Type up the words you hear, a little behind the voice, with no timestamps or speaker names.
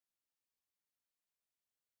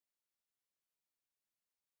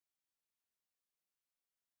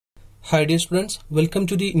Hi dear students, welcome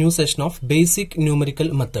to the new session of Basic Numerical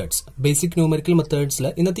Methods. Basic Numerical Methods la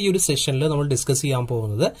ഇന്നത്തെ ഈ ഒരു സെഷനിൽ നമ്മൾ discuss ചെയ്യാൻ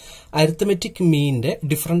പോകുന്നത് അരിത്മെറ്റിക് മീനിന്റെ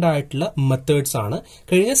ഡിഫറെന്റ് ആയിട്ടുള്ള മെത്തേഡ്സ് ആണ്.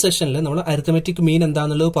 കഴിഞ്ഞ സെഷനിൽ നമ്മൾ അരിത്മെറ്റിക് മീൻ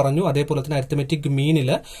എന്താണെന്നുള്ളത് പറഞ്ഞു. അതേപോലെ തന്നെ അരിത്മെറ്റിക്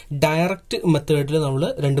മീനിൽ ഡയറക്റ്റ് മെത്തേഡിൽ നമ്മൾ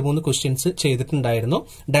 2-3 ക്വസ്റ്റ്യൻസ് ചെയ്തിട്ടുണ്ടായിരുന്നു.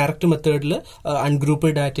 ഡയറക്റ്റ് മെത്തേഡിൽ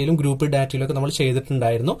അൺഗ്രൂപ്പ് ഡാറ്റയിലും ഗ്രൂപ്പ് ഡാറ്റയിലും ഒക്കെ നമ്മൾ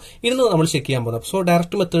ചെയ്തിട്ടുണ്ടായിരുന്നു. ഇന്ന് നമ്മൾ ചെക്ക് ചെയ്യാൻ പോകുന്നത് സോ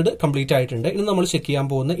ഡയറക്റ്റ് മെത്തേഡ് കംപ്ലീറ്റ് ആയിട്ടുണ്ട്. ഇന്ന് നമ്മൾ ചെക്ക് ചെയ്യാൻ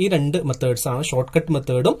പോകുന്ന ഈ 2 മെത്തേഡ്സ് ആണ്, ഷോർട്ട് കട്ട്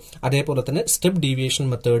മെത്തേഡും അതേപോലെ തന്നെ സ്റ്റെപ്പ് ഡീവിയേഷൻ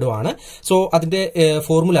മെത്തേഡും ആണ്. സോ അതിന്റെ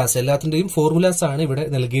ഫോർമുലാസ് എല്ലാത്തിന്റെയും ഫോർമുലാസ് ആണ് ഇവിടെ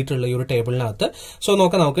നൽകിയിട്ടുള്ള ഈ ഒരു ടേബിളിനകത്ത്. സോ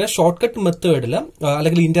നമുക്ക് ഷോർട്ട് കട്ട് മെത്തേഡിൽ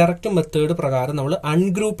അല്ലെങ്കിൽ ഇൻഡയറക്റ്റ് മെത്തേഡ് പ്രകാരം നമ്മൾ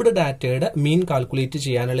അൺഗ്രൂപ്പ്ഡ് ഡാറ്റയുടെ മീൻ കാൽക്കുലേറ്റ്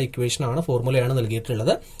ചെയ്യാനുള്ള ഇക്വേഷൻ ആണ്, ഫോർമുലയാണ്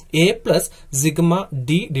നൽകിയിട്ടുള്ളത്. a plus sigma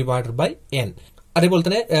D divided by N. അതേപോലെ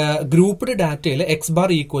തന്നെ ഗ്രൂപ്പ്ഡ് ഡാറ്റയിൽ X bar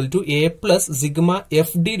equal to A plus sigma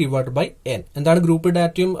F D divide by N. എന്താണ് ഗ്രൂപ്പ്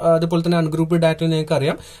ഡാറ്റയും അതേപോലെ തന്നെ അൺഗ്രൂപ്പ് ഡാറ്റയും നിങ്ങൾക്ക്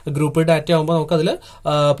അറിയാം. ഗ്രൂപ്പ് ഡാറ്റ ആകുമ്പോൾ നമുക്ക് അതിൽ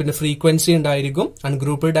പിന്നെ ഫ്രീക്വൻസി ഉണ്ടായിരിക്കും.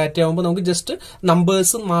 അൺഗ്രൂപ്പ് ഡാറ്റ ആകുമ്പോൾ നമുക്ക് ജസ്റ്റ്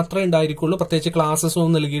നമ്പേഴ്സ് മാത്രമേ ഉണ്ടായിരിക്കുള്ളൂ, പ്രത്യേകിച്ച് ക്ലാസ്സസ്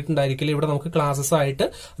ഒന്നും നൽകിയിട്ടുണ്ടായിരിക്കില്ല. ഇവിടെ നമുക്ക് ക്ലാസ്സസ് ആയിട്ട്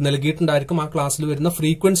നൽകിയിട്ടുണ്ടായിരിക്കും, ആ ക്ലാസ്സിൽ വരുന്ന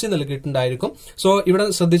ഫ്രീക്വൻസി നൽകിയിട്ടുണ്ടായിരിക്കും. സോ ഇവിടെ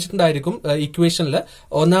ശ്രദ്ധിച്ചിട്ടുണ്ടായിരിക്കും ഇക്വേഷനിൽ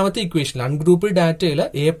ഒന്നാമത്തെ ഇക്വേഷനിൽ അൺഗ്രൂപ്പ് ഡാറ്റയിൽ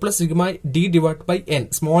A plus sigma D divide by N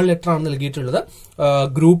small letter ആണ് നൽകിയിട്ടുള്ളത്.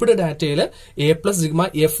 ഗ്രൂപ്പ്ഡ് ഡാറ്റയിൽ A plus sigma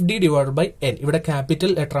F D divide by N ഇവിടെ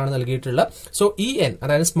ക്യാപിറ്റൽ ലെറ്റർ ആണ് നൽകിയിട്ടുള്ളത്. സോ ഈ എൻ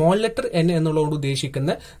അതായത് സ്മോൾ ലെറ്റർ എൻ എന്നുള്ളതോട്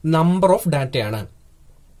ഉദ്ദേശിക്കുന്ന നമ്പർ ഓഫ് ഡാറ്റയാണ്.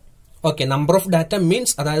 Okay, number of data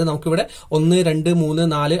means അതായത് നമുക്കിവിടെ 1, 2, 3,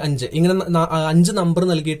 4, 5 ഇങ്ങനെ 5 നമ്പർ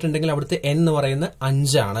നൽകിയിട്ടുണ്ടെങ്കിൽ അവിടുത്തെ n എന്ന് പറയുന്നത്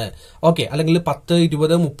 5 ആണ്. ഓക്കെ, അല്ലെങ്കിൽ 10,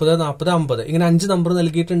 20, 30, 40, 50 ഇങ്ങനെ 5 നമ്പർ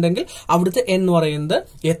നൽകിയിട്ടുണ്ടെങ്കിൽ അവിടുത്തെ n എന്ന് പറയുന്നത്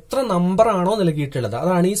എത്ര നമ്പർ ആണോ നൽകിയിട്ടുള്ളത്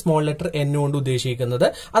അതാണ് ഈ സ്മോൾ ലെറ്റർ n കൊണ്ട് ഉദ്ദേശിക്കുന്നത്.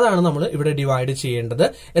 അതാണ് നമ്മൾ ഇവിടെ ഡിവൈഡ് ചെയ്യേണ്ടത്.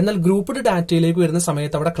 എന്നാൽ ഗ്രൂപ്പ്ഡ് ഡാറ്റയിലേക്ക് വരുന്ന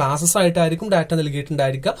സമയത്ത് അവിടെ ക്ലാസസ് ആയിട്ടായിരിക്കും ഡാറ്റ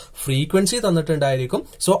നൽകിയിട്ടുണ്ടായിരിക്കുക, ഫ്രീക്വൻസി തന്നിട്ടുണ്ടായിരിക്കും.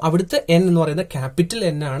 സോ അവിടുത്തെ n എന്ന് പറയുന്നത് ക്യാപിറ്റൽ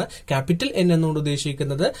n ആണ്. ക്യാപിറ്റൽ n എന്നുകൊണ്ട്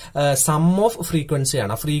ഉദ്ദേശിക്കുന്നത് സം ഓഫ് ഫ്രീക്വൻസി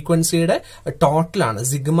ആണ്. ഫ്രീക്വൻസിയുടെ ടോട്ടൽ ആണ്,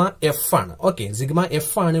 സിഗ്മ എഫ് ആണ്. ഓക്കെ, സിഗ്മ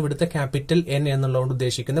എഫ് ആണ് ഇവിടുത്തെ ക്യാപിറ്റൽ എൻ എന്നുള്ളതുകൊണ്ട്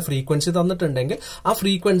ഉദ്ദേശിക്കുന്നത്. ഫ്രീക്വൻസി തന്നിട്ടുണ്ടെങ്കിൽ ആ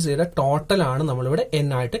ഫ്രീക്വൻസിയുടെ ടോട്ടൽ ആണ് നമ്മളിവിടെ എൻ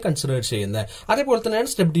ആയിട്ട് കൺസിഡർ ചെയ്യുന്നത്. അതേപോലെ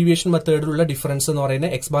തന്നെയാണ് സ്റ്റെപ്പ് ഡീവിയേഷൻ മെത്തേഡിലുള്ള ഡിഫറൻസ് എന്ന്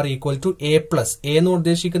പറയുന്നത് X bar equal to A plus. A എന്ന്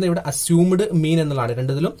ഉദ്ദേശിക്കുന്നത് ഇവിടെ അസ്യൂംഡ് മീൻ എന്നുള്ളതാണ്.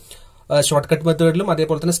 രണ്ടതിലും ഷോർട്ട് കട്ട് മെത്തേഡിലും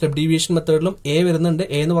അതേപോലെ തന്നെ സ്റ്റെപ്പ് ഡീവിയേഷൻ മെത്തേഡിലും എ വരുന്നുണ്ട്.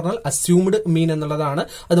 എ എന്ന് പറഞ്ഞാൽ അസ്യൂംഡ് മീൻ എന്നുള്ളതാണ്.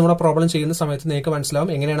 അത് നമ്മുടെ പ്രോബ്ലം ചെയ്യുന്ന സമയത്ത് നിങ്ങൾക്ക് മനസ്സിലാവും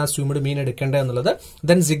എങ്ങനെയാണ് അസ്യൂംഡ് മീൻ എടുക്കേണ്ടത് എന്നുള്ളത്.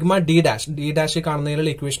 ദെൻ സിഗ്മ ഡി ഡാഷ് കാണുന്നതിലുള്ള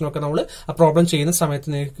ഇക്വേഷനൊക്കെ നമ്മൾ ആ പ്രോബ്ലം ചെയ്യുന്ന സമയത്ത്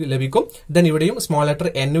നിങ്ങൾക്ക് ലഭിക്കും. ദെൻ ഇവിടെയും സ്മോൾ ലെറ്റർ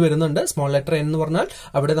എൻ വരുന്നുണ്ട്. സ്മോൾ ലെറ്റർ എൻ എന്ന് പറഞ്ഞാൽ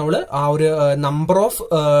അവിടെ നമ്മൾ ആ ഒരു നമ്പർ ഓഫ്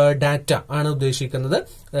ഡാറ്റ ആണ് ഉദ്ദേശിക്കുന്നത്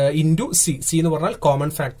ഇൻറ്റു സി. സി എന്ന് പറഞ്ഞാൽ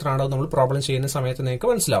കോമൺ ഫാക്ടർ ആണ്. നമ്മൾ പ്രോബ്ലം ചെയ്യുന്ന സമയത്ത്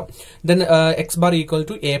നിങ്ങൾക്ക് മനസ്സിലാവും. Then X bar equal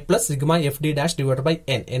to A plus sigma F D dash divide by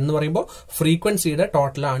N എന്ന് പറയുമ്പോൾ ഫ്രീക്വൻസിയുടെ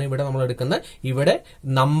ടോട്ടലാണ് ഇവിടെ നമ്മൾ എടുക്കുന്നത്. ഇവിടെ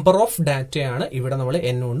നമ്പർ ഓഫ് ഡാറ്റയാണ് ഇവിടെ നമ്മൾ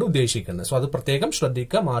n കൊണ്ട് ഉദ്ദേശിക്കുന്നത്. സോ അത് പ്രത്യേകം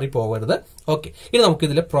ശ്രദ്ധിക്കുക, മാറിപ്പോകരുത്. ഓക്കെ, ഇനി നമുക്ക്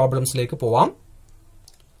ഇതിലെ പ്രോബ്ലംസിലേക്ക് പോവാം.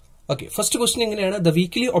 Okay, first question എങ്ങനെയാണ്? The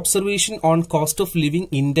weekly observation on cost of living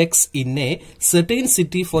index in a certain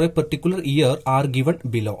city for a particular year are given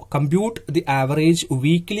below. Compute the average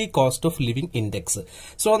weekly cost of living index.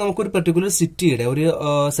 So നമുക്കൊരു particular സിറ്റിയുടെ ഒരു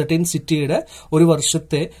certain സിറ്റിയുടെ ഒരു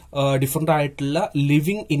വർഷത്തെ different ആയിട്ടുള്ള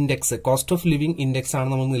living index, cost of living index ആണ്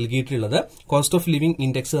നമ്മൾ നൽകിയിട്ടുള്ളത്. കോസ്റ്റ് ഓഫ് ലിവിംഗ്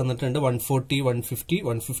ഇൻഡെക്സ് തന്നിട്ടുണ്ട് 140, 150,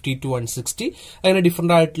 150 to 160 അങ്ങനെ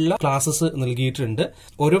ഡിഫറെന്റ് ആയിട്ടുള്ള ക്ലാസസ് നൽകിയിട്ടുണ്ട്.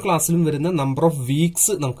 ഓരോ ക്ലാസ്സിലും വരുന്ന നമ്പർ ഓഫ്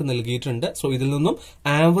വീക്സ് നമുക്ക് നൽകിയിട്ടുണ്ട്. സോ ഇതിൽ നിന്നും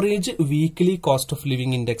average weekly cost of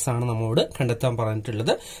living index ആണ് നമ്മളോട് കണ്ടെത്താൻ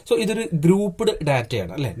പറഞ്ഞിട്ടുള്ളത്. സോ ഇതൊരു ഗ്രൂപ്പ്ഡ്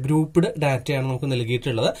ഡാറ്റയാണ് അല്ലെ, ഗ്രൂപ്പ്ഡ് ഡാറ്റയാണ് നമുക്ക്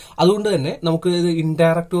നൽകിയിട്ടുള്ളത്. അതുകൊണ്ട് തന്നെ നമുക്ക്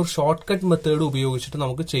ഇൻഡയറക്റ്റ് ഒരു ഷോർട്ട് കട്ട് മെത്തേഡ് ഉപയോഗിച്ചിട്ട്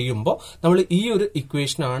നമുക്ക് ചെയ്യുമ്പോൾ നമ്മൾ ഈ ഒരു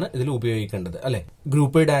ഇക്വേഷൻ ആണ് ഇതിൽ ഉപയോഗിക്കേണ്ടത് അല്ലെ.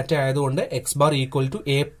 ഗ്രൂപ്പ് ഡാറ്റ ആയതുകൊണ്ട് X bar equal to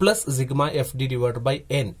A plus sigma F D divide by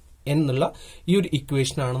N എന്നുള്ള ഈ ഒരു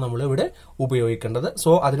ഇക്വേഷൻ ആണ് നമ്മൾ ഇവിടെ ഉപയോഗിക്കേണ്ടത്. സോ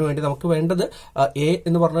അതിനുവേണ്ടി നമുക്ക് വേണ്ടത് എ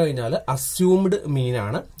എന്ന് പറഞ്ഞു കഴിഞ്ഞാൽ അസ്യൂംഡ് മീൻ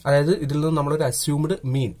ആണ്. അതായത് ഇതിൽ നിന്ന് നമ്മളൊരു അസ്യൂംഡ്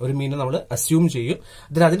മീൻ, ഒരു മീനെ നമ്മൾ അസ്യൂം ചെയ്യും.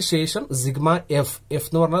 അതിനുശേഷം സിഗ്മ എഫ്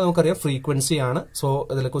എന്ന് പറഞ്ഞാൽ നമുക്കറിയാം ഫ്രീക്വൻസി ആണ്. സോ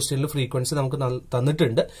ഇതിലെ ക്വസ്റ്റ്യനിൽ ഫ്രീക്വൻസി നമുക്ക്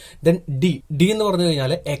തന്നിട്ടുണ്ട്. ദെൻ ഡി എന്ന് പറഞ്ഞു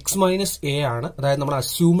കഴിഞ്ഞാൽ എക്സ് മൈനസ് എ ആണ്. അതായത് നമ്മൾ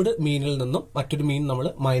അസ്യൂംഡ് മീനിൽ നിന്നും മറ്റൊരു മീൻ നമ്മൾ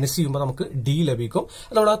മൈനസ് ചെയ്യുമ്പോൾ നമുക്ക് ഡി ലഭിക്കും.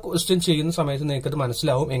 നമ്മൾ ആ ക്വസ്റ്റ്യൻ ചെയ്യുന്ന സമയത്ത് നിങ്ങൾക്ക് അത്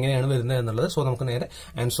മനസ്സിലാവും എങ്ങനെയാണ് വരുന്നത് എന്നുള്ളത്. സോ നമുക്ക് നേരെ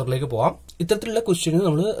ആൻസർ പോവാം. ഇത്തരത്തിലുള്ള ക്വസ്റ്റ്യൻ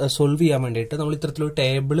നമ്മൾ സോൾവ് ചെയ്യാൻ വേണ്ടിയിട്ട് നമ്മൾ ഇത്തരത്തിലൊരു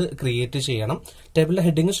ടേബിൾ ക്രിയേറ്റ് ചെയ്യണം. ടേബിളിലെ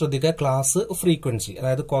ഹെഡിങ് ശ്രദ്ധിക്കുക, ക്ലാസ് ഫ്രീക്വൻസി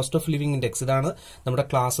അതായത് കോസ്റ്റ് ഓഫ് ലിവിംഗ് ഇൻഡെക്സ്. ഇതാണ് നമ്മുടെ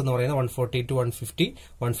ക്ലാസ് എന്ന് പറയുന്നത് 140 to 150,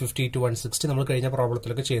 150 to 160 നമ്മൾ കഴിഞ്ഞ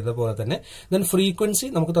പ്രോബ്ലത്തിലൊക്കെ ചെയ്ത പോലെ തന്നെ. ദെൻ ഫ്രീക്വൻസി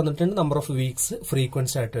നമുക്ക് തന്നിട്ടുണ്ട്, നമ്പർ ഓഫ് വീക്സ്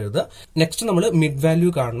ഫ്രീക്വൻസി ആയിട്ട് എഴുതുക. നെക്സ്റ്റ് നമ്മൾ മിഡ്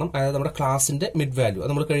വാല്യൂ കാണണം, അതായത് നമ്മുടെ ക്ലാസിന്റെ മിഡ് വാല്യൂ.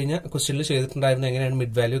 നമ്മൾ കഴിഞ്ഞ ക്വസ്റ്റ്യനിൽ ചെയ്തിട്ടുണ്ടായിരുന്നു എങ്ങനെയാണ്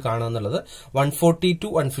മിഡ് വാല്യൂ കാണുക എന്നുള്ളത്. 140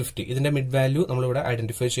 to 150 ഇതിന്റെ മിഡ് വാല്യൂ നമ്മളിവിടെ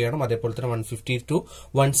ഐഡന്റിഫൈ ചെയ്യണം. അതേപോലെ തന്നെ 150 to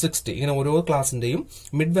 160 160 ഇങ്ങനെ ഓരോ ക്ലാസിന്റെയും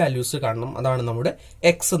മിഡ് വാല്യൂസ് കാണണം. അതാണ് നമ്മുടെ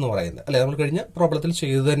എക്സ് എന്ന് പറയുന്നത് അല്ലെ. നമ്മൾ കഴിഞ്ഞ പ്രോബ്ലത്തിൽ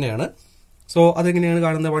ചെയ്തു തന്നെയാണ്. സോ അതെങ്ങനെയാണ്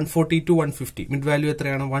കാണുന്നത്? 140 to 150 മിഡ് വാല്യൂ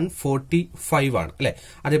എത്രയാണ്? 145 ആണ് അല്ലെ.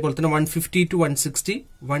 അതേപോലെ തന്നെ 150 to 160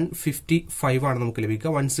 155 ആണ് നമുക്ക് ലഭിക്കുക.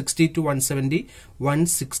 160 to 170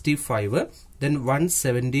 165, then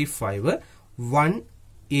 175,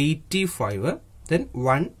 185, then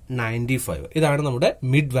 195. ഇതാണ് നമ്മുടെ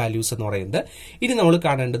മിഡ് വാല്യൂസ് എന്ന് പറയുന്നത്. ഇനി നമ്മൾ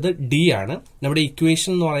കാണേണ്ടത് ഡി ആണ്. നമ്മുടെ ഇക്വേഷൻ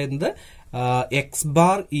എന്ന് പറയുന്നത് X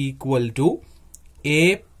bar equal to A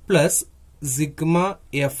plus sigma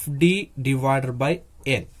F D divided by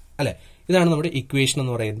N അല്ലെ. ഇതാണ് നമ്മുടെ ഇക്വേഷൻ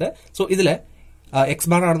എന്ന് പറയുന്നത്. സോ ഇതില് എക്സ്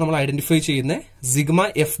ബാർ ആണ് നമ്മൾ ഐഡന്റിഫൈ ചെയ്യുന്നത്. സിഗ്മ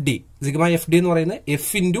എഫ് ഡി എന്ന് പറയുന്നത്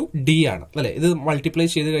എഫ് ഇൻറ്റു ഡി ആണ് അല്ലെ. ഇത് മൾട്ടിപ്ലൈ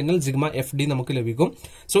ചെയ്ത് കഴിഞ്ഞാൽ സിഗ്മ എഫ് ഡി നമുക്ക് ലഭിക്കും.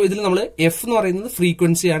 സോ ഇതിൽ നമ്മൾ എഫ് എന്ന് പറയുന്നത്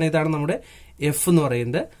ഫ്രീക്വൻസി ആണ്. ഇതാണ് നമ്മുടെ എഫ് എന്ന്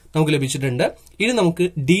പറയുന്നത് നമുക്ക് ലഭിച്ചിട്ടുണ്ട്. ഇനി നമുക്ക്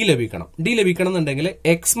ഡി ലഭിക്കണം. ഡി ലഭിക്കണം എന്നുണ്ടെങ്കിൽ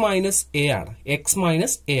എക്സ് മൈനസ് എ ആണ്. എക്സ്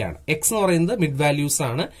എന്ന് പറയുന്നത് മിഡ് വാല്യൂസ്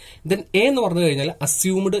ആണ്. ദെൻ എ എന്ന് പറഞ്ഞു കഴിഞ്ഞാൽ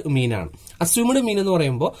അസ്യൂംഡ് മീൻ ആണ്. അസ്യൂംഡ് മീൻ എന്ന്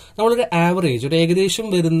പറയുമ്പോൾ നമ്മളൊരു ആവറേജ്, ഒരു ഏകദേശം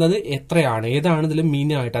വരുന്നത് എത്രയാണ്, ഏതാണ് ഇതിൽ മീൻ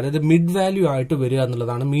ആയിട്ട്, അതായത് മിഡ് വാല്യൂ ആയിട്ട് വരിക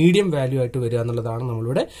എന്നുള്ളതാണ്, മീഡിയം വാല്യൂ ആയിട്ട് വരിക എന്നുള്ളതാണ്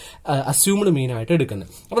നമ്മളിവിടെ അസ്യൂംഡ് മീൻ ആയിട്ട് എടുക്കുന്നത്.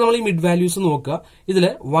 അപ്പൊ നമ്മൾ ഈ മിഡ് വാല്യൂസ് നോക്കുക.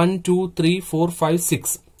 ഇതില് 1 2 3 4 5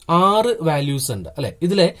 6 6 വാല്യൂസ് ഉണ്ട് അല്ലെ.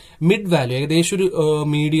 ഇതിലെ മിഡ് വാല്യൂ ഏകദേശം ഒരു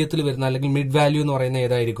മീഡിയത്തിൽ വരുന്ന അല്ലെങ്കിൽ മിഡ് വാല്യൂ എന്ന് പറയുന്നത്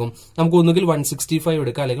ഏതായിരിക്കും? നമുക്ക് ഒന്നുകിൽ 165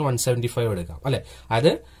 എടുക്കാം അല്ലെങ്കിൽ 175 എടുക്കാം അല്ലെ.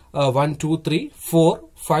 അത് 1 2 3 4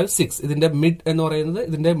 5 6 ഇതിന്റെ മിഡ് എന്ന് പറയുന്നത്,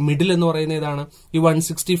 ഇതിന്റെ മിഡിൽ എന്ന് പറയുന്നത് ഏതാണ്? ഈ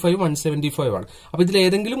 165 175 ആണ്. അപ്പൊ ഇതിൽ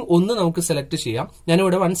ഏതെങ്കിലും ഒന്ന് നമുക്ക് സെലക്ട് ചെയ്യാം.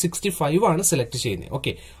 ഞാനിവിടെ 165 ആണ് സെലക്ട് ചെയ്യുന്നത്.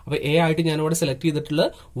 ഓക്കെ, അപ്പൊ എ ആയിട്ട് ഞാനിവിടെ സെലക്ട്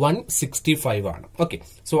ചെയ്തിട്ടുള്ളത് 165 ആണ്. Okay,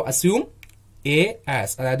 so assume A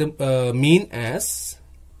as, അതായത് മീൻ ആസ്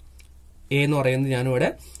എ എന്ന് പറയുന്നത് ഞാനിവിടെ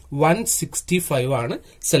 165 ആണ്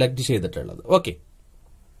സെലക്ട് ചെയ്തിട്ടുള്ളത്. ഓക്കെ,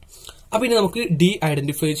 അപ്പൊ ഇനി നമുക്ക് ഡി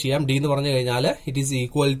ഐഡന്റിഫൈ ചെയ്യാം. ഡി എന്ന് പറഞ്ഞു കഴിഞ്ഞാൽ it is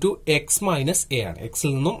equal to X minus A ആണ്. എക്സിൽ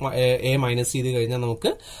നിന്നും എ മൈനസ് ചെയ്ത് കഴിഞ്ഞാൽ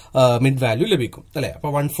നമുക്ക് മിഡ് വാല്യൂ ലഭിക്കും അല്ലെ. അപ്പൊ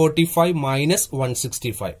 145 minus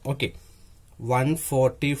 165. Okay,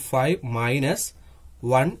 145 minus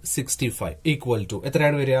 165 equal to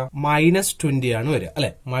എത്രയാണ് വരിക? -20 ആണ് വരിക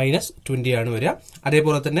അല്ലെ. -20 ആണ് വരിക.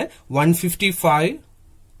 അതേപോലെ തന്നെ 155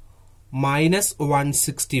 മൈനസ്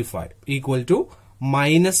 165 ഈക്വൽ ടു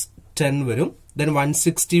 -10 വരും. ദെൻ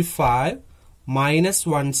 165 മൈനസ്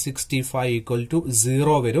 165 ഈക്വൽ ടു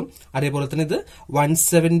 0 വരും. അതേപോലെ തന്നെ ഇത്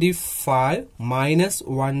 175 മൈനസ്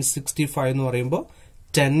 165 എന്ന് പറയുമ്പോൾ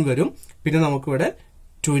 10 വരും. പിന്നെ നമുക്കിവിടെ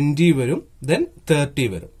 20 വരും. ദെൻ 30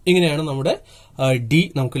 വരും. ഇങ്ങനെയാണ് നമ്മുടെ ഡി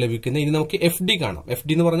നമുക്ക് ലഭിക്കുന്നത്. ഇനി നമുക്ക് എഫ് ഡി കാണാം. എഫ്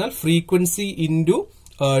ഡി എന്ന് പറഞ്ഞാൽ ഫ്രീക്വൻസി ഇൻറ്റു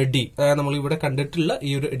ഡി, അതായത് നമ്മൾ ഇവിടെ കണ്ടിട്ടുള്ള ഈ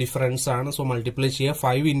ഒരു ഡിഫറൻസ് ആണ്. സോ മൾട്ടിപ്ലൈ ചെയ്യുക.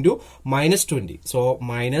 5 into -20, so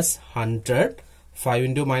 -100. 5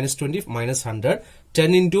 into -20 -100.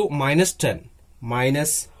 10 into -10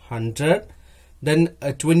 -100. Then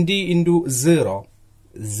 20 into 0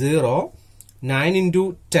 0. 9 into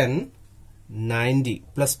 10 90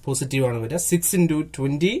 plus positive ആണ് വരിക. 6 into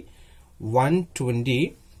 20 120.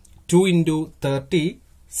 2 into 30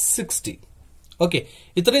 60. ഓക്കെ,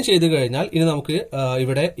 ഇത്രയും ചെയ്തു കഴിഞ്ഞാൽ ഇനി നമുക്ക്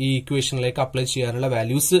ഇവിടെ ഈ ഇക്വേഷനിലേക്ക് അപ്ലൈ ചെയ്യാനുള്ള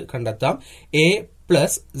വാല്യൂസ് കണ്ടെത്താം. A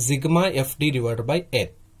plus sigma F D divide by N.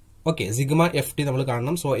 Okay, sigma F D നമ്മൾ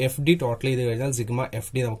കാണണം. സോ എഫ് ഡി ടോട്ടൽ ചെയ്ത് കഴിഞ്ഞാൽ സിഗ്മ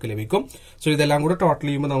എഫ് ഡി നമുക്ക് ലഭിക്കും. സോ ഇതെല്ലാം കൂടെ ടോട്ടൽ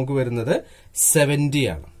ചെയ്യുമ്പോൾ നമുക്ക് വരുന്നത് 70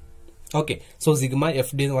 ആണ്. Okay, so sigma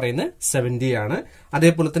F D എന്ന് പറയുന്നത് 70 ആണ്.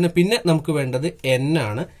 അതേപോലെ തന്നെ പിന്നെ നമുക്ക് വേണ്ടത് എൻ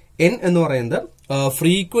ആണ്. എൻ എന്ന് പറയുന്നത്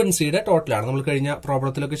ഫ്രീക്വൻസിയുടെ ടോട്ടലാണ്. നമ്മൾ കഴിഞ്ഞ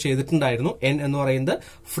പ്രോബ്ലത്തിലൊക്കെ ചെയ്തിട്ടുണ്ടായിരുന്നു. എൻ എന്ന് പറയുന്നത്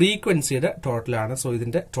ഫ്രീക്വൻസിയുടെ ടോട്ടലാണ്. സോ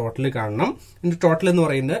ഇതിന്റെ ടോട്ടൽ കാണണം. ഇതിന്റെ ടോട്ടൽ എന്ന്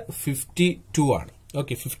പറയുന്നത് 52 ആണ്.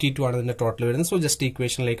 ഓക്കെ, 52 ആണ് ഇതിന്റെ ടോട്ടൽ വരുന്നത്. സോ ജസ്റ്റ്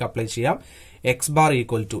ഇക്വേഷനിലേക്ക് അപ്ലൈ ചെയ്യാം. X bar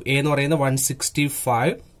equal to A എന്ന് പറയുന്നത്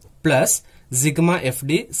 165 plus sigma F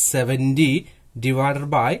D 70 divided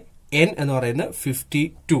by N എന്ന് പറയുന്നത്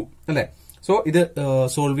 52 അല്ലെ. സോ ഇത്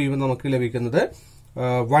സോൾവ് ചെയ്യുമ്പോൾ നമുക്ക് ലഭിക്കുന്നത്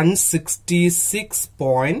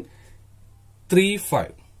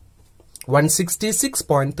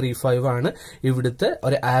 166.35 ആണ് ഇവിടുത്തെ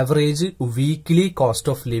ഒരു average weekly cost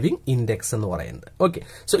of living index എന്ന് പറയുന്നത്. ഓക്കെ,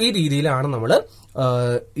 സോ ഈ രീതിയിലാണ് നമ്മൾ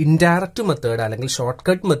ഇൻഡയറക്റ്റ് മെത്തേഡ് അല്ലെങ്കിൽ ഷോർട്ട്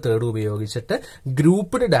കട്ട് മെത്തേഡ് ഉപയോഗിച്ചിട്ട്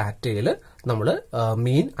ഗ്രൂപ്പ്ഡ് ഡാറ്റയിൽ നമ്മൾ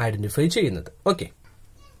മീൻ ഐഡന്റിഫൈ ചെയ്യുന്നത്. ഓക്കെ,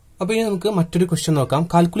 അപ്പൊ ഇനി നമുക്ക് മറ്റൊരു ക്വസ്റ്റ്യൻ നോക്കാം.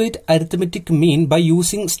 Calculate arithmetic mean by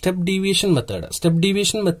using step deviation method. Step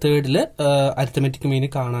deviation മെത്തേഡിൽ അരിത്തമെറ്റിക് മീൻ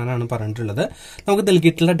കാണാനാണ് പറഞ്ഞിട്ടുള്ളത്. നമുക്ക്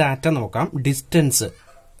നൽകിയിട്ടുള്ള ഡാറ്റ നോക്കാം. ഡിസ്റ്റൻസ്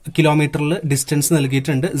കിലോമീറ്ററിൽ ഡിസ്റ്റൻസ്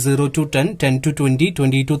നൽകിയിട്ടുണ്ട് 0 to 10, 10 to 20,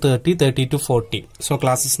 20 to 30, 30 to 40. So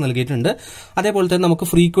classes നൽകിയിട്ടുണ്ട്. അതേപോലെ തന്നെ നമുക്ക്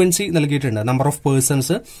ഫ്രീക്വൻസി നൽകിയിട്ടുണ്ട്. Number of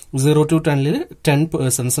persons 0 to 10 10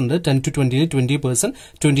 persons ഉണ്ട്, 10 to 20 20%,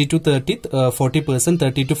 20 to 30 40%,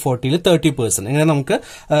 30 to 40 30%. ഇങ്ങനെ നമുക്ക്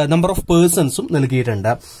നമ്പർ ഓഫ് പേഴ്സൺസും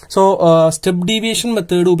നൽകിയിട്ടുണ്ട്. സോ സ്റ്റെപ്പ് ഡീവിയേഷൻ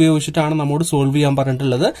മെത്തേഡ് ഉപയോഗിച്ചിട്ടാണ് നമ്മോട് സോൾവ് ചെയ്യാൻ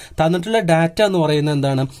പറഞ്ഞിട്ടുള്ളത്. തന്നിട്ടുള്ള ഡാറ്റ എന്ന് പറയുന്നത്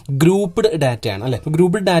എന്താണ്? ഗ്രൂപ്പ്ഡ് ഡാറ്റയാണ് അല്ലെ.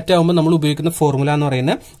 ഗ്രൂപ്പ്ഡ് ഡാറ്റ ആകുമ്പോൾ നമ്മൾ ഉപയോഗിക്കുന്ന ഫോർമുല എന്ന്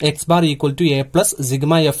പറയുന്നത് x bar equal to a plus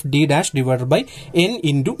sigma f d dash divided by n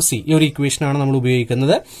into c. ഈ ഒരു ഇക്വേഷൻ ആണ് നമ്മൾ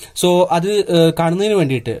ഉപയോഗിക്കുന്നത്. സോ അത് കാണുന്നതിന്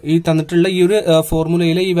വേണ്ടിയിട്ട് ഈ തന്നിട്ടുള്ള ഈ ഒരു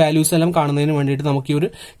ഫോർമുലയിലെ ഈ വാല്യൂസ് എല്ലാം കാണുന്നതിന് വേണ്ടിയിട്ട് നമുക്ക് ഈ ഒരു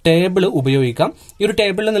ടേബിൾ ഉപയോഗിക്കാം. ഈ ഒരു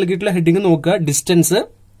ടേബിളിൽ നൽകിയിട്ടുള്ള ഹെഡിങ് നോക്കുക. ഡിസ്റ്റൻസ്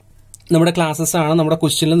നമ്മുടെ ക്ലാസ്സസ് ആണ്, നമ്മുടെ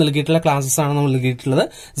ക്വസ്റ്റ്യനിൽ നൽകിയിട്ടുള്ള ക്ലാസ്സസ് ആണ് നമ്മൾ നൽകിയിട്ടുള്ളത്.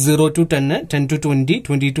 0 to 10, 10 to 20,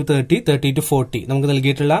 20 to 30, 30 to 40 നമുക്ക്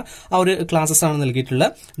നൽകിയിട്ടുള്ള ആ ഒരു ക്ലാസ്സസ് ആണ്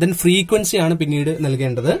നൽകിയിട്ടുള്ളത്. ദെൻ ഫ്രീക്വൻസി ആണ് പിന്നീട്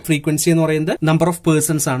നൽകേണ്ടത്. ഫ്രീക്വൻസി എന്ന് പറയുന്നത് നമ്പർ ഓഫ്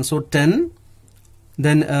പേഴ്സൺസ് ആണ്. സോ 10,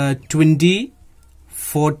 ദെൻ 20,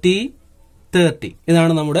 40, 30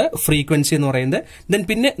 ഇതാണ് നമ്മുടെ ഫ്രീക്വൻസി എന്ന് പറയുന്നത്. ദെൻ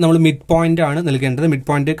പിന്നെ നമ്മൾ മിഡ് പോയിന്റ് ആണ് നൽകേണ്ടത്. മിഡ്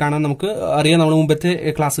പോയിന്റ് കാണാൻ നമുക്ക് അറിയാം, നമ്മൾ മുമ്പത്തെ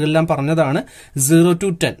ക്ലാസ്സുകളിലെല്ലാം പറഞ്ഞതാണ്. 0 to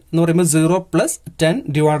 10 എന്ന് പറയുമ്പോൾ 0 plus 10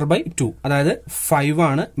 divided by 2, അതായത് 5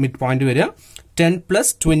 ആണ് മിഡ് പോയിന്റ് വരിക. 10 plus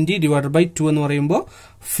 20 divided by 2 എന്ന് പറയുമ്പോൾ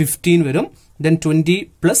 15 വരും. ദെൻ 20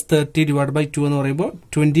 plus 30 divided by 2 എന്ന് പറയുമ്പോൾ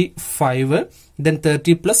 25. ദെൻ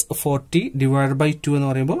 30 plus 40 divided by 2 എന്ന്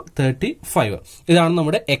പറയുമ്പോൾ 35. ഇതാണ്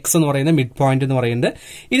നമ്മുടെ എക്സ് എന്ന് പറയുന്നത്, മിഡ് പോയിന്റ് എന്ന് പറയുന്നത്.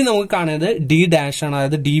 ഇനി നമുക്ക് കാണേണ്ടത് ഡി ഡാഷ് ആണ്,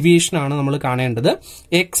 അതായത് ഡീവിയേഷൻ ആണ് നമ്മൾ കാണേണ്ടത്.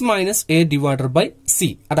 X minus A divided by C,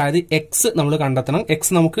 അതായത് എക്സ് നമ്മൾ കണ്ടെത്തണം.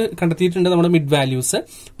 എക്സ് നമുക്ക് കണ്ടെത്തിയിട്ടുണ്ട് നമ്മുടെ മിഡ് വാല്യൂസ്.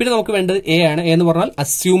 പിന്നെ നമുക്ക് വേണ്ടത് എ ആണ്. എ എന്ന് പറഞ്ഞാൽ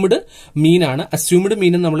അസ്യൂംഡ് മീൻ ആണ്. അസ്യൂംഡ്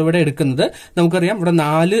മീൻ നമ്മളിവിടെ എടുക്കുന്നത് നമുക്കറിയാം. ഇവിടെ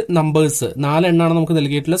 4 നമ്പേഴ്സ് 4 എണ്ണാണ് നമുക്ക്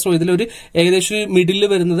നൽകിയിട്ടുള്ളത്. സോ ഇതിലൊരു ഏകദേശം മിഡിൽ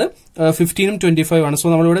വരുന്നത് 15ഉം 25 ആണ്. സോ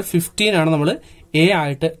നമ്മളിവിടെ 15 ആണ് നമ്മൾ എ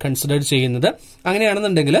ആയിട്ട് കൺസിഡർ ചെയ്യുന്നത്.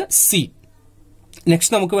 അങ്ങനെയാണെന്നുണ്ടെങ്കിൽ സി.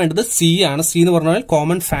 നെക്സ്റ്റ് നമുക്ക് വേണ്ടത് സി ആണ്. സി എന്ന് പറഞ്ഞാൽ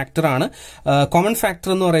കോമൺ ഫാക്ടർ ആണ്. കോമൺ ഫാക്ടർ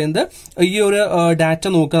എന്ന് പറയുന്നത് ഈ ഒരു ഡാറ്റ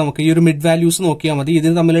നോക്കുക, നമുക്ക് ഈ ഒരു മിഡ് വാല്യൂസ് നോക്കിയാൽ മതി.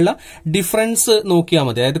 ഇതിന് തമ്മിലുള്ള ഡിഫറൻസ് നോക്കിയാൽ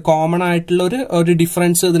മതി. അതായത് കോമൺ ആയിട്ടുള്ള ഒരു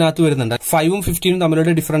ഡിഫറൻസ് ഇതിനകത്ത് വരുന്നുണ്ട്. 5ഉം 15ഉം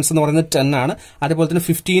തമ്മിലുള്ള ഡിഫറൻസ് എന്ന് പറയുന്നത് 10 ആണ്. അതേപോലെ തന്നെ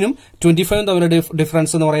 15ഉം 25ഉം തമ്മിലുള്ള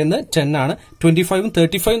ഡിഫറൻസ് എന്ന് പറയുന്നത് 10 ആണ്. 25ഉം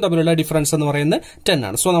 35ഉം തമ്മിലുള്ള ഡിഫറൻസ് എന്ന് പറയുന്നത് 10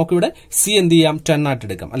 ആണ്. സോ നമുക്കിവിടെ സി എന്ത് ചെയ്യാം? 10 ആയിട്ട്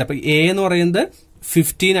എടുക്കാം അല്ലെ. അപ്പൊ എ എന്ന് പറയുന്നത്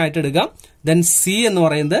 15 ആയിട്ട് എടുക്കാം. ദെൻ സി എന്ന്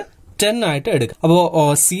പറയുന്നത് 10 ആയിട്ട് എടുക്കാം. അപ്പോൾ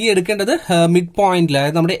സി എടുക്കേണ്ടത് മിഡ് പോയിന്റിൽ,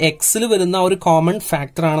 അതായത് നമ്മുടെ എക്സിൽ വരുന്ന ഒരു കോമൺ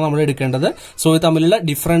ഫാക്ടർ ആണ് നമ്മൾ എടുക്കേണ്ടത്. സോ ഇത് തമ്മിലുള്ള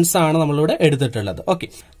ഡിഫറൻസ് ആണ് നമ്മളിവിടെ എടുത്തിട്ടുള്ളത്. ഓക്കെ,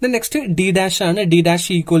 നെക്സ്റ്റ് ഡി ഡാഷ് ആണ്. D dash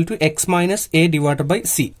equal to X minus A divided by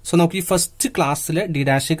C. So നമുക്ക് ഈ ഫസ്റ്റ് ക്ലാസ്സിൽ ഡി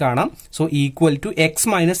ഡാഷ് കാണാം. So equal to X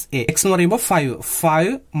minus A. X എന്ന് പറയുമ്പോൾ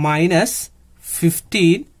 5 മൈനസ്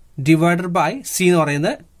 15 ഡിവൈഡഡ് ബൈ സി എന്ന്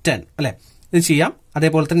പറയുന്നത് 10 അല്ലെ. ഇത് ചെയ്യാം.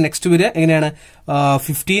 അതേപോലെ തന്നെ നെക്സ്റ്റ് വരിക എങ്ങനെയാണ്?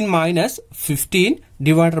 15 മൈനസ് 15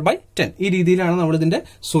 ഡിവൈഡഡ് ബൈ 10. ഈ രീതിയിലാണ് നമ്മൾ ഇതിന്റെ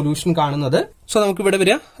സൊല്യൂഷൻ കാണുന്നത്. സോ നമുക്ക് ഇവിടെ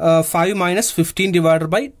വരിക 5 മൈനസ് 15 ഡിവൈഡഡ്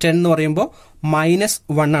ബൈ 10 എന്ന് പറയുമ്പോൾ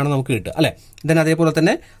 -1 ആണ് നമുക്ക് കിട്ടുക അല്ലെ. ദെൻ അതേപോലെ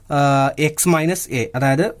തന്നെ എക്സ് മൈനസ് എ,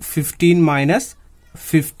 അതായത് 15 minus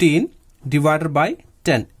 15 divided by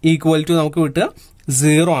 10 equal to നമുക്ക് കിട്ടുക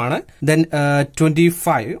 0 ആണ്. ദെൻ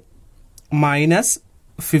 25 മൈനസ്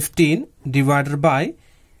 15 ഡിവൈഡഡ് ബൈ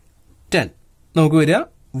 10 നമുക്ക് വരിക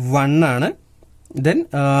 1 ആണ്. ദെൻ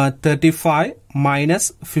 35 മൈനസ്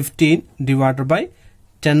 15 ഡിവൈഡഡ് ബൈ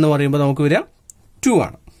 10 എന്ന് പറയുമ്പോൾ നമുക്ക് വരിക 2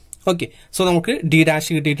 ആണ്. ഓക്കെ, സോ നമുക്ക് ഡി ഡാഷ്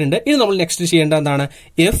കിട്ടിയിട്ടുണ്ട്. ഇനി നമ്മൾ നെക്സ്റ്റ് ചെയ്യേണ്ട എന്താണ്?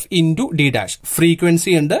 F into D dash.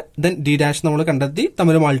 Frequency ഉണ്ട്. ദെൻ ഡി ഡാഷ് നമ്മൾ കണ്ടെത്തി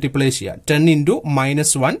തമ്മിൽ മൾട്ടിപ്ലൈ ചെയ്യുക. 10 into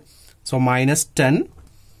 -1, so -10.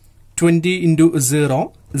 20 into 0,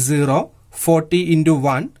 0. 40 into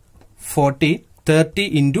 1, 40. 30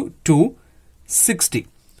 into 2, 60.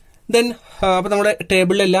 Then അപ്പൊ നമ്മുടെ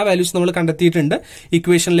ടേബിളിലെ എല്ലാ വാല്യൂസും നമ്മൾ കണ്ടെത്തിയിട്ടുണ്ട്.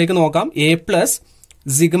 ഇക്വേഷനിലേക്ക് നോക്കാം. A plus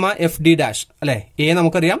sigma F D dash അല്ലെ. എ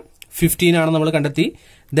നമുക്കറിയാം 15 ആണ് നമ്മൾ കണ്ടെത്തി.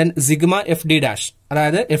 Then sigma F D dash,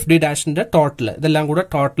 അതായത് എഫ് ഡി ഡാഷിന്റെ ടോട്ടൽ, ഇതെല്ലാം കൂടെ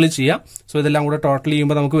ടോട്ടൽ ചെയ്യാം. സോ ഇതെല്ലാം കൂടെ ടോട്ടൽ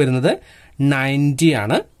ചെയ്യുമ്പോൾ നമുക്ക് വരുന്നത് 90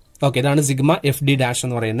 ആണ്. ഓക്കെ, ഇതാണ് സിഗ്മ എഫ് ഡി ഡാഷ്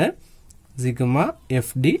എന്ന് പറയുന്നത്. സിഗ്മ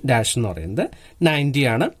എഫ് ഡി ഡാഷ് എന്ന് പറയുന്നത് 90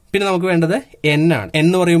 ആണ്. പിന്നെ നമുക്ക് വേണ്ടത് എൻ ആണ്. എൻ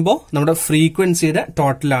എന്ന് പറയുമ്പോൾ നമ്മുടെ ഫ്രീക്വൻസിയുടെ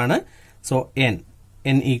ടോട്ടലാണ്. സോ എൻ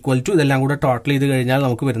ഈക്വൽ ടു ഇതെല്ലാം കൂടെ ടോട്ടൽ ചെയ്ത് കഴിഞ്ഞാൽ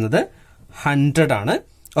നമുക്ക് വരുന്നത് 100 ആണ്.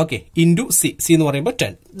 Okay, into C. സി എന്ന് പറയുമ്പോൾ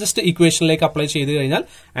 10. ജസ്റ്റ് ഇക്വേഷനിലേക്ക് അപ്ലൈ ചെയ്ത് കഴിഞ്ഞാൽ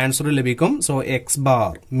ആൻസർ ലഭിക്കും. So X bar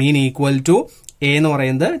mean equal to A എന്ന്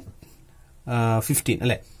പറയുന്നത് 15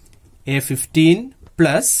 അല്ലെ. A 15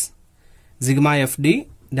 plus sigma F D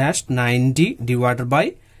dash 90 divided by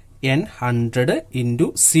N 100 into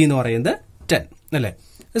C എന്ന് പറയുന്നത് 10 അല്ലേ.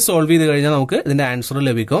 സോൾവ് ചെയ്ത് കഴിഞ്ഞാൽ നമുക്ക് ഇതിന്റെ ആൻസർ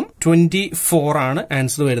ലഭിക്കും 24 ആണ്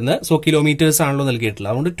ആൻസർ വരുന്നത്. സോ കിലോമീറ്റേഴ്സ് ആണല്ലോ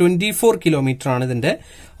നൽകിയിട്ടുള്ളത്, അതുകൊണ്ട് 24 കിലോമീറ്റർ ആണ് ഇതിന്റെ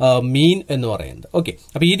മീൻ എന്ന് പറയുന്നത്. ഓക്കെ,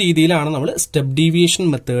 അപ്പൊ ഈ രീതിയിലാണ് നമ്മൾ സ്റ്റെപ്പ് ഡീവിയേഷൻ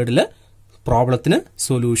മെത്തേഡിൽ പ്രോബ്ലത്തിന്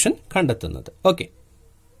സൊല്യൂഷൻ കണ്ടെത്തുന്നത്. ഓക്കെ.